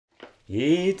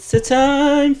It's a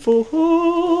time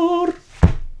for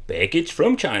package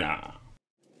from China.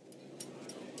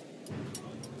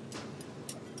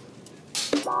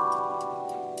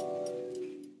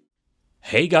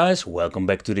 Hey guys, welcome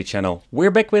back to the channel.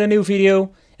 We're back with a new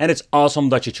video and it's awesome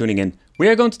that you're tuning in. We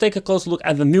are going to take a close look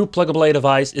at the new plug-and-play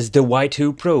device, is the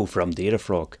Y2 Pro from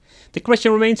Datafrog. The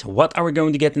question remains, what are we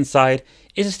going to get inside?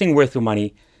 Is this thing worth your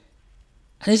money?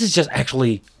 And is it just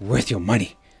actually worth your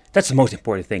money? That's the most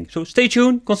important thing. So stay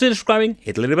tuned, consider subscribing,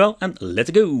 hit the little bell, and let's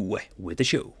go with the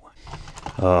show.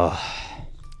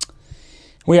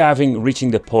 We are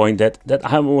reaching the point that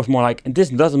I was more like, this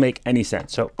doesn't make any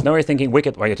sense. So now you're thinking,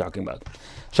 Wicked, what are you talking about?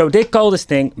 So they call this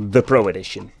thing the Pro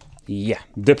Edition. Yeah,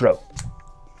 the Pro.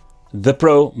 The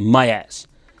Pro, my ass.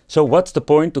 So what's the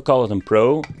point to call it a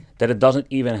Pro that it doesn't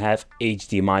even have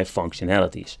HDMI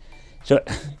functionalities? So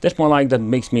that's more like, that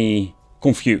makes me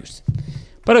confused.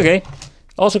 But okay,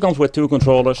 also comes with 2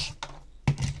 controllers.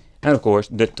 And of course,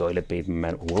 the toilet paper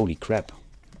man. Holy crap.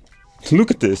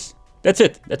 Look at this. That's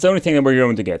it. That's the only thing that we're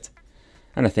going to get.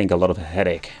 And I think a lot of a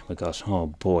headache. Because, oh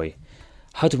boy.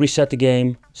 How to reset the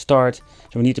game. Start.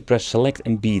 So we need to press select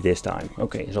and B this time.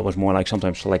 Okay, it's always more like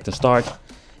sometimes select and start.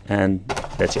 And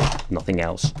that's it. Nothing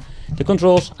else. The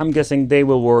controls, I'm guessing they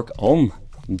will work on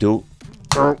the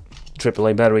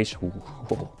AAA batteries.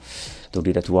 Don't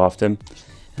do that too often.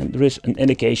 And there is an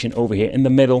indication over here in the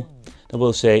middle that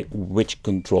will say which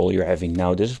control you're having.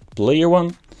 Now this is player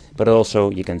 1. But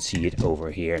also you can see it over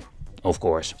here. Of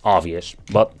course, obvious,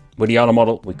 but with the other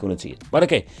model we couldn't see it. But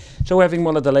okay, so we're having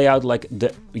more of the layout like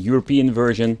the European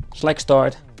version. Select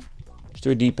start,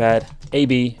 stir D-pad,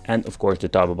 AB, and of course the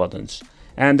toggle buttons.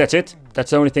 And that's it.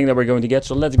 That's the only thing that we're going to get.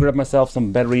 So let's grab myself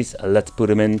some batteries, let's put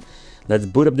them in. Let's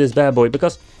boot up this bad boy,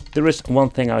 because there is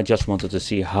one thing I just wanted to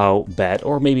see how bad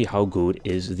or maybe how good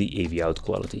is the AV out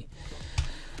quality.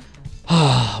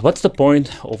 What's the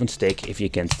point of a stick if you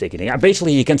can't stick it in? Yeah,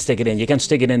 basically you can stick it in. You can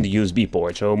stick it in the USB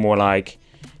port. So more like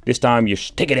this time you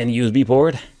stick it in the USB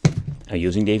port and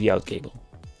using the AV out cable.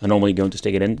 And normally you're going to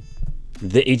stick it in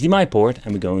the HDMI port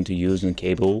and we're going to use a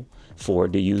cable for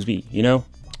the USB, you know?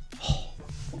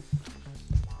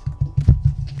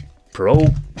 Pro,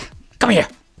 come here,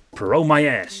 Pro my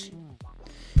ass.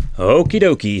 Okie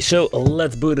dokie, so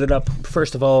let's boot it up.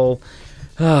 First of all,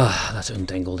 let's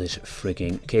untangle this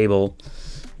freaking cable,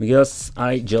 because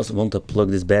I just want to plug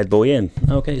this bad boy in.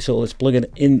 Okay, so let's plug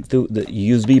it into the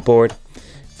USB port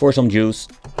for some juice.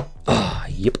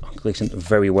 Yep, clicks in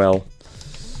very well.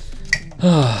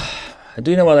 Do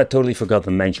you know what I totally forgot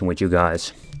to mention with you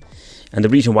guys? And the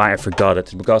reason why I forgot it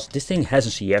is because this thing has a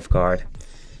CF card.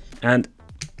 And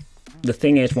the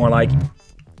thing is more like,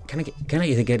 can I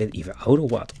either get it either out or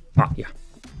what? Yeah.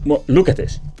 Well, look at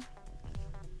this.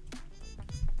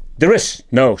 There is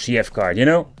no CF card, you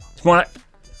know? It's more like,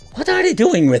 what are they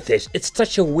doing with this? It's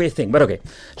such a weird thing, but okay.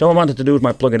 So what I wanted to do is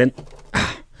plug it in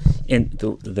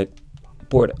into the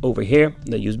port over here,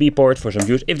 the USB port for some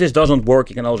juice. If this doesn't work,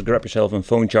 you can also grab yourself a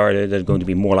phone charger. That's going to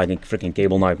be more like a freaking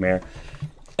cable nightmare.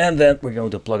 And then we're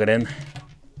going to plug it in.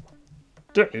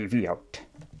 The AV out.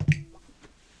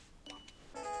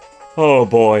 Oh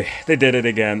boy, they did it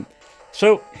again.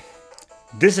 So,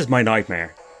 this is my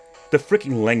nightmare. The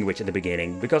freaking language at the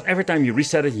beginning, because every time you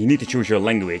reset it you need to choose your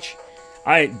language.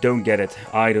 I don't get it.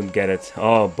 I don't get it.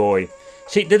 Oh boy.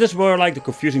 See, this is more like the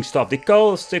confusing stuff. They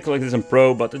call stick like this in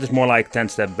Pro, but it is more like 10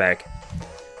 steps back.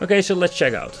 Okay, so let's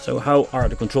check out. So how are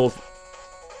the controls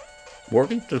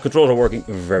working? The controls are working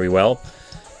very well.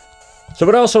 So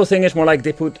but also the thing is more like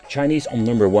they put Chinese on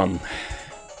number 1.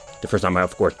 The first time I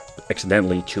of course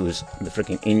accidentally choose the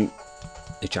freaking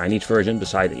the Chinese version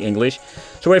beside the English.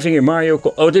 So everything in Mario,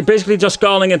 they're basically just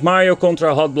calling it Mario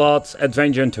Contra Hot Blood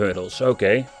Adventure and Turtles.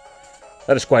 Okay,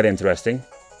 that is quite interesting.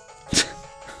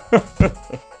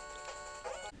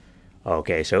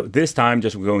 Okay, so this time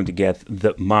just we're going to get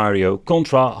the Mario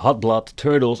Contra Hot Blood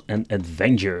Turtles and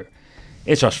Adventure.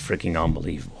 It's just freaking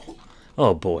unbelievable.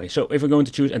 Oh boy, so if we're going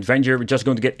to choose Adventure, we're just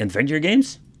going to get Adventure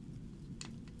games.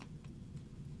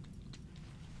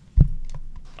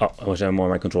 Oh, was there more?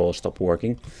 My controller stopped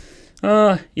working.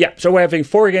 Yeah, so we're having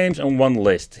 4 games on one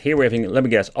list. Here we're having, let me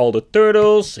guess, all the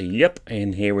Turtles. Yep,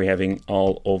 and here we're having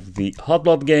all of the Hot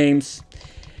Blood games.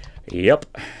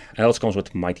 Yep, and also comes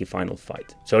with Mighty Final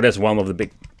Fight. So that's one of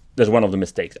the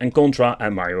mistakes. And Contra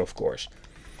and Mario, of course.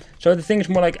 So the thing is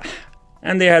more like,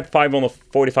 and they had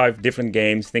 545 different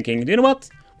games, thinking, you know what?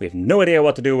 We have no idea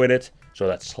what to do with it. So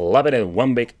let's slap it in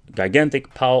one big,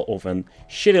 gigantic pile of a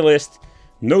shitty list.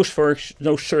 No search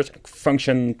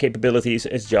function capabilities.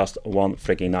 It's just one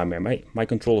freaking nightmare. My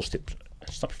controller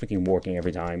stop freaking working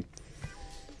every time.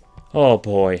 Oh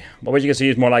boy. But what you can see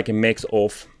is more like a mix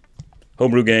of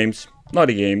homebrew games,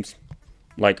 naughty games,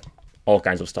 like all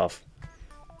kinds of stuff.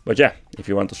 But yeah, if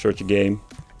you want to search a game,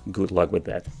 good luck with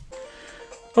that.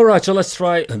 Alright, so let's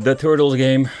try the Turtles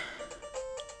game.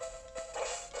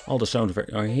 All the sounds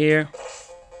are here.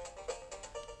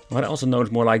 What I also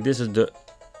noticed more like this is the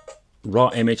raw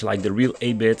image, like the real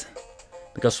 8-bit.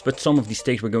 Because with some of these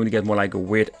stakes we're going to get more like a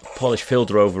weird polished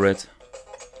filter over it.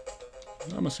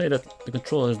 I must say that the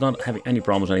controller is not having any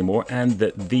problems anymore, and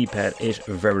the D-pad is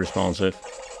very responsive.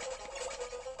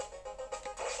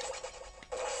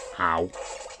 Ow.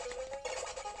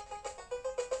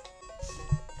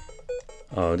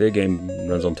 Oh, the game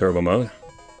runs on turbo mode.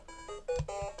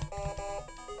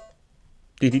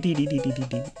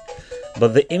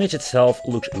 But the image itself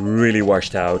looks really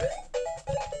washed out.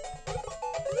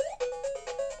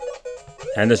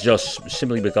 And it's just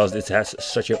simply because it has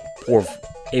such a poor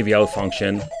AV out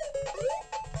function.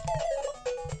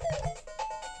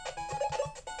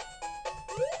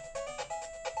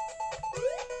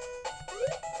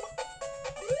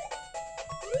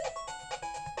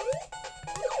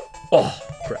 Oh,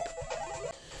 crap.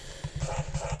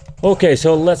 Okay,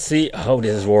 so let's see how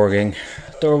this is working.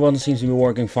 Turbo one seems to be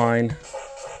working fine.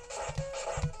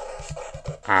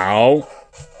 Ow.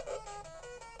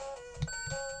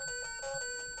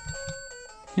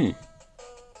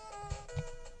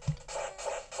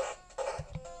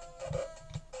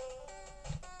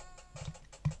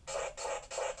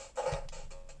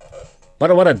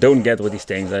 But what I don't get with these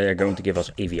things, they are going to give us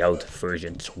AV out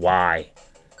versions. Why?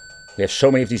 We have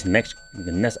so many of these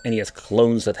NES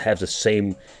clones that have the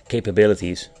same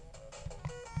capabilities.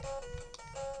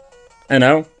 And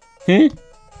now?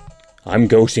 I'm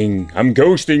ghosting. I'm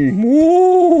ghosting.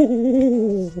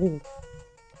 Woo!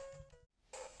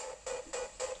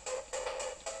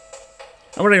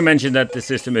 I already mentioned that the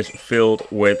system is filled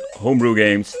with homebrew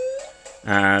games.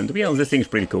 And to be honest, this thing is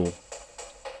pretty cool.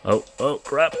 Oh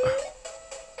crap.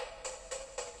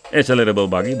 It's a little bit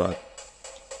buggy, but...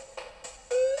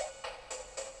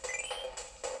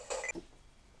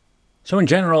 So in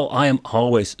general, I am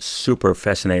always super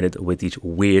fascinated with these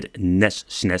weird NES,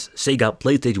 SNES, Sega,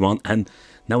 PlayStation 1 and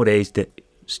nowadays the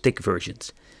stick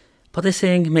versions. But this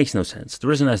thing makes no sense.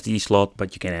 There is an SD slot,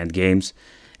 but you can add games.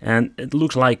 And it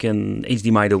looks like an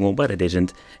HDMI dongle, but it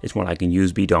isn't. It's more like a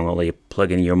USB dongle that you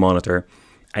plug in your monitor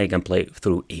and you can play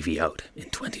through AV out in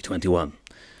 2021.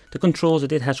 The controls, it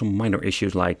did have some minor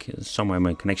issues, like somewhere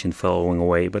my connection fell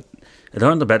away, but it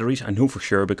aren't the batteries, I know for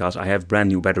sure, because I have brand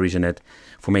new batteries in it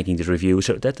for making this review,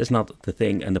 so that is not the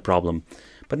thing and the problem.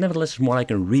 But nevertheless, it's more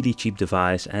like a really cheap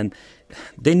device, and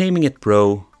they're naming it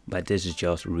Pro, but this is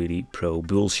just really pro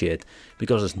bullshit,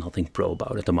 because there's nothing pro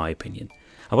about it in my opinion.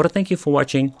 I want to thank you for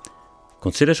watching,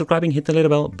 consider subscribing, hit the little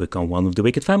bell, become one of the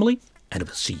Wicked family, and I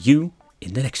will see you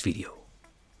in the next video.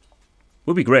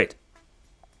 Would be great.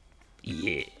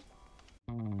 Yeah.